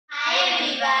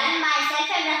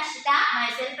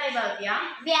I.Bhavya.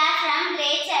 We are from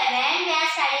grade 7. We are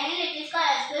studying in Little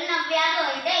Scholar School. Now we are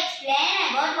going to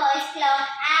explain about Voice Clock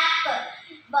app.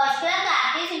 Voice Clock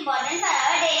app is important for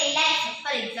our daily life.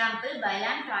 For example, while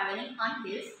I am traveling on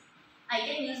hills, I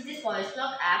can use this Voice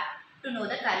Clock app to know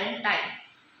the current time.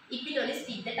 It will only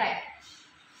speak the time.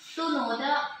 To know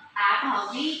the app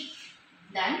how we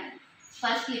done,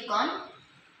 first click on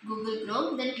Google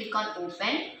Chrome, then click on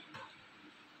Open.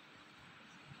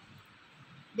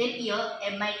 Then here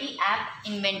MIT App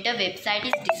Inventor website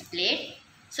is displayed.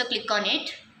 So click on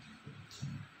it.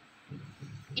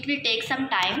 It will take some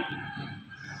time.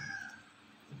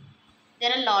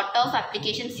 There are a lot of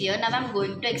applications here. Now I am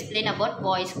going to explain about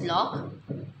Voice Clock.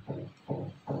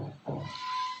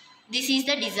 This is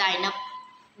the designer.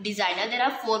 There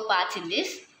are 4 parts in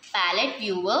this: palette,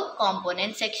 viewer,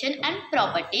 component section and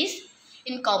properties.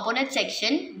 In component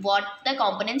section, what the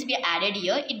components we added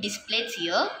here, it displays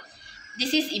here.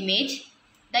 This is image.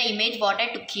 The image what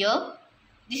I took here.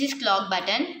 This is clock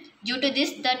button. Due to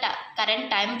this, the current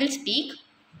time will speak.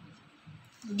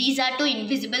 These are 2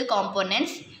 invisible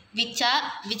components which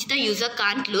the user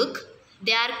can't look.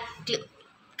 They are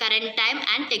current time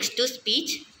and text to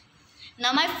speech.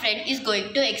 Now my friend is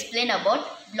going to explain about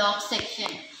block section.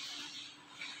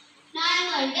 Now I am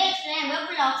going to explain about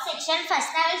block section.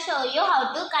 First I will show you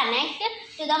how to connect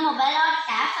to the mobile or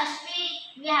tab. First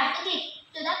we have to click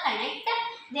to the connect.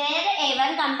 There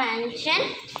A1 convention.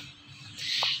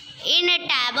 In a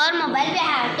tab or mobile we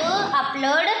have to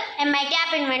upload MIT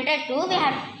App Inventor 2. We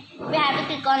have to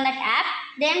click on that app.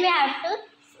 Then we have to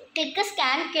click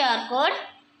scan QR code.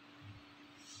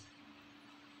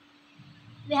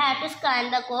 We have to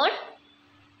scan the code.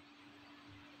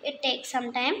 It takes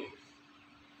some time.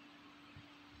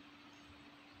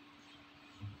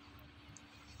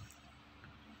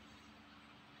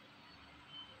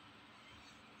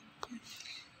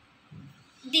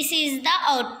 This is the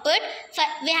output.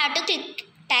 We have to click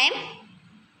time.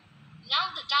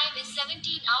 Now the time is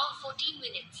 17 hours 14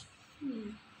 minutes.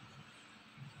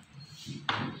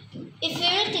 If we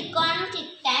will click on click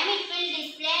time, it will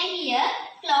display here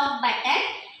clock button.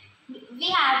 We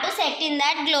have to set in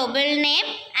that global name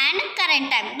and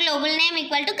current time. Global name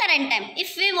equal to current time.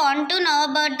 If we want to know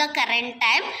about the current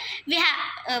time,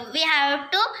 we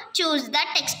have to choose the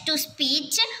text to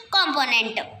speech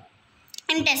component.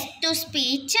 In text to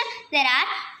speech, there are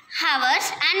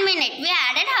hours and minute. We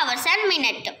added hours and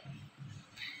minute.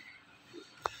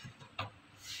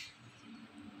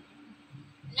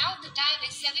 Now the time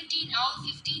is 17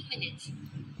 hours 15 minutes.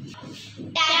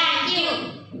 Thank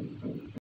you.